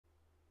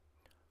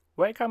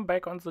Welcome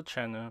back on the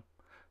channel.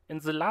 In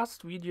the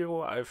last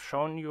video I've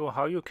shown you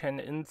how you can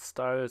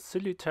install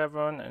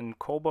SillyTavern and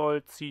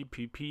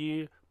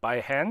KoboldCPP by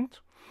hand,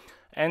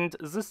 and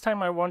this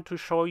time I want to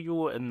show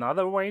you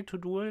another way to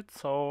do it.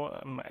 So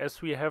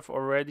as we have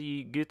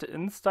already Git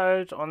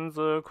installed on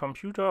the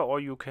computer,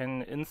 or you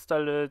can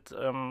install it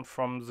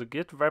from the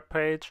Git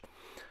webpage,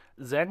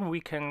 then we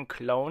can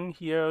clone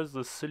here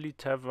the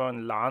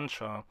SillyTavern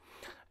Launcher.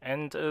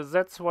 And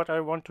that's what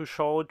I want to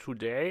show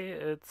today.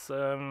 It's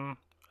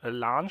a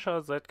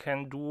launcher that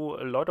can do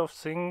a lot of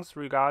things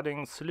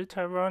regarding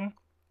SillyTavern.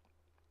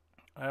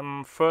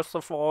 First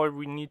of all,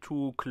 we need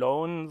to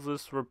clone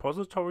this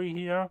repository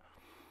here.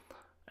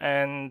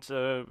 And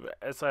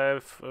as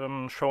I've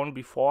shown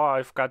before,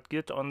 I've got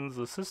Git on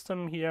the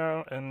system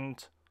here.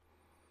 And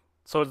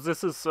so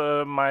this is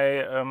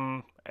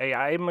my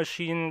AI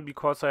machine,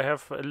 because I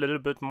have a little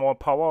bit more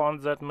power on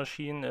that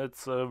machine.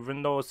 It's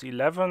Windows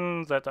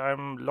 11 that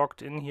I'm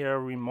logged in here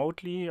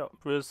remotely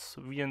with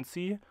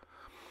VNC.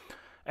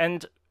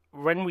 And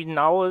when we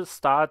now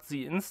start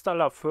the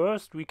installer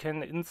first, we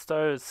can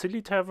install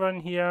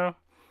SillyTavern here,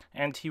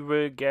 and he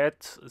will get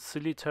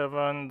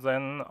SillyTavern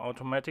then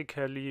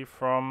automatically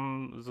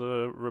from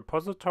the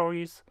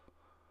repositories.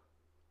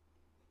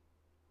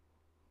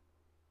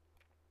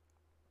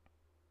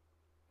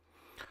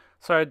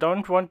 So I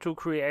don't want to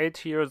create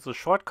here the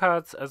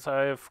shortcuts, as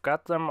I've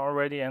got them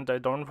already, and I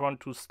don't want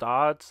to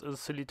start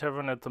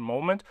SillyTavern at the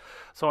moment.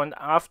 So, and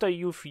after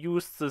you've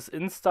used this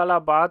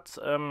installer bot,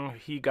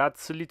 he got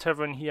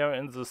SillyTavern here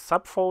in the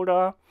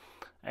subfolder,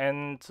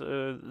 and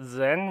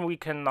then we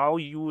can now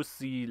use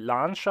the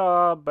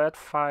launcher bat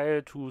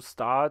file to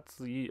start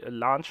the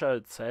launcher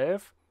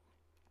itself.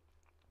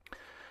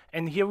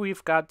 And here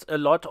we've got a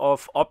lot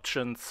of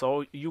options,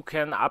 so you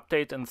can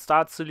update and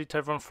start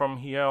SillyTavern from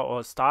here,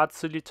 or start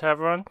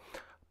SillyTavern,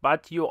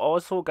 but you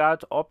also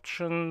got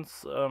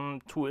options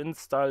to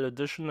install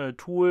additional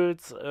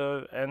tools,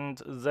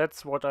 and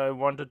that's what I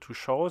wanted to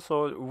show.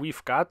 So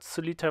we've got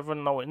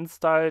SillyTavern now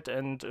installed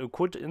and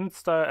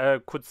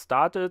could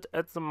start it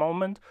at the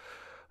moment.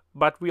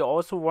 But we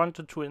also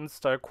wanted to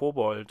install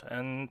Kobold,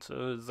 and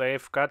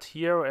they've got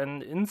here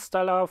an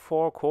installer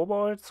for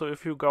Kobold. So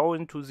if you go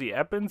into the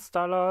app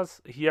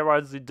installers, here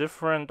are the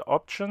different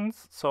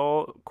options.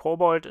 So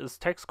Kobold is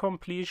text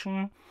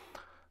completion,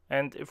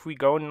 and if we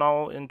go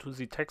now into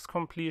the text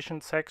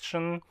completion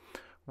section,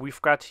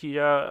 we've got here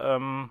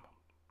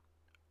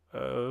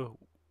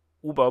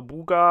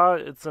Ubabuga.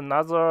 It's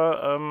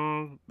another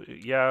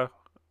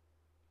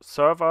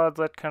server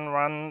that can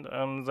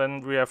run.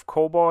 Then we have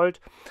Kobold,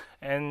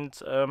 and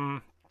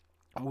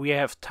we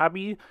have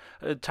Tubby.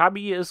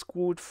 Tubby is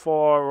good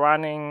for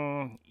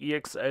running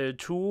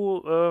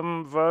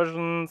EXL2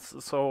 versions,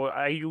 so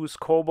I use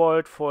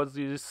Kobold for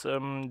these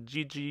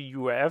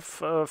gguf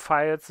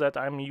files that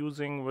I'm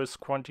using with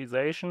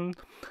quantization.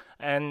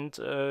 And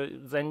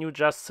then you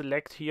just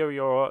select here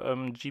your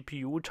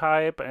GPU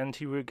type, and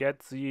he will get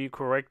the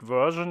correct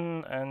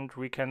version, and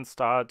we can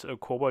start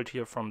Kobold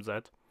here from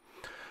that.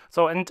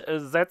 So, and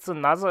that's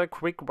another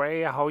quick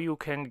way how you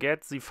can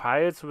get the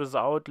files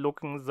without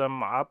looking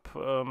them up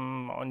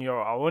on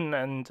your own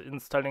and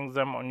installing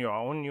them on your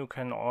own. You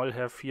can all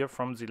have here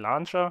from the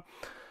launcher.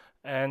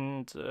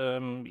 And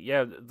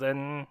yeah,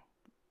 then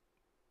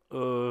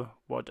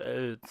what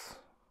else?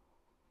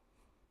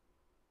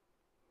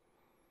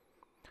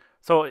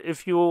 So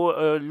if you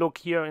look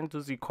here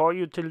into the core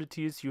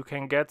utilities, you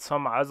can get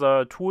some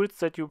other tools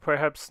that you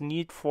perhaps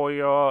need for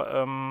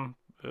your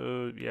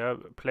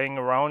playing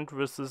around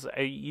with this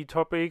AE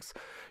topics.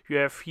 You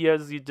have here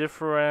the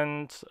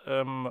different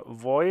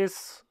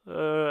voice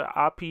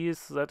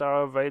APIs that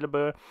are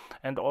available,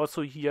 and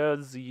also here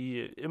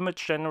the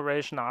image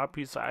generation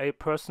APIs. I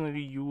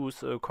personally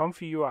use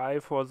Comfy UI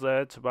for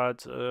that,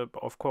 but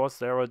of course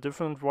there are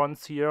different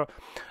ones here.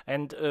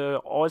 And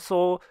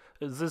also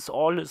this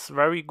all is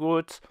very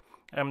good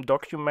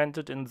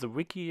documented in the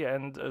wiki,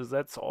 and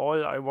that's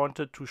all I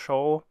wanted to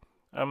show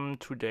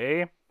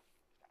today.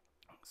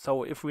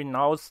 So if we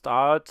now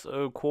start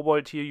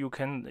Kobold here, you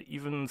can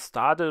even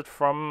start it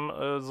from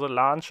the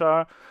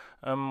launcher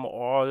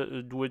or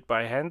do it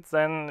by hand.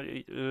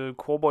 Then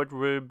Kobold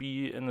will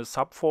be in a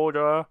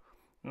subfolder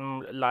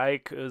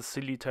like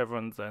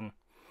SillyTavern then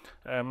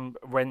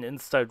when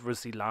installed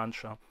with the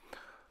launcher.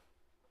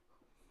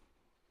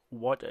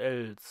 What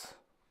else?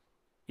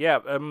 Yeah,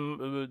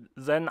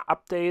 then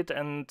update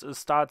and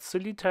start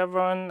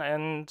SillyTavern,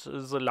 and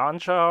the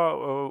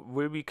launcher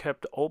will be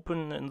kept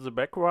open in the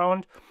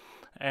background.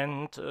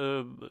 And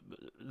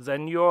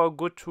then you're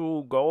good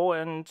to go,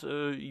 and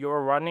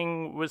you're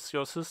running with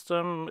your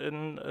system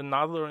in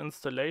another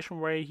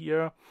installation way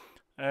here,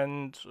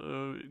 and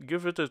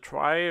give it a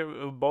try.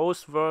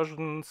 Both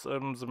versions,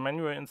 the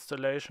manual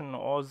installation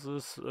or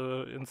this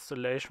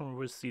installation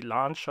with the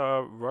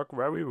launcher, work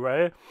very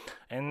well,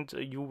 and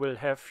you will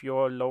have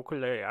your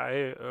local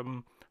AI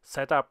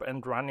set up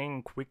and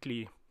running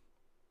quickly.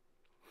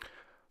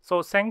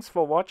 So thanks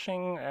for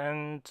watching,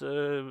 and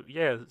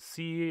yeah,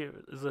 see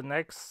the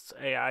next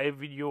AI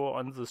video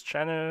on this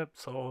channel.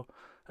 So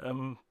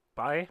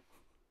bye.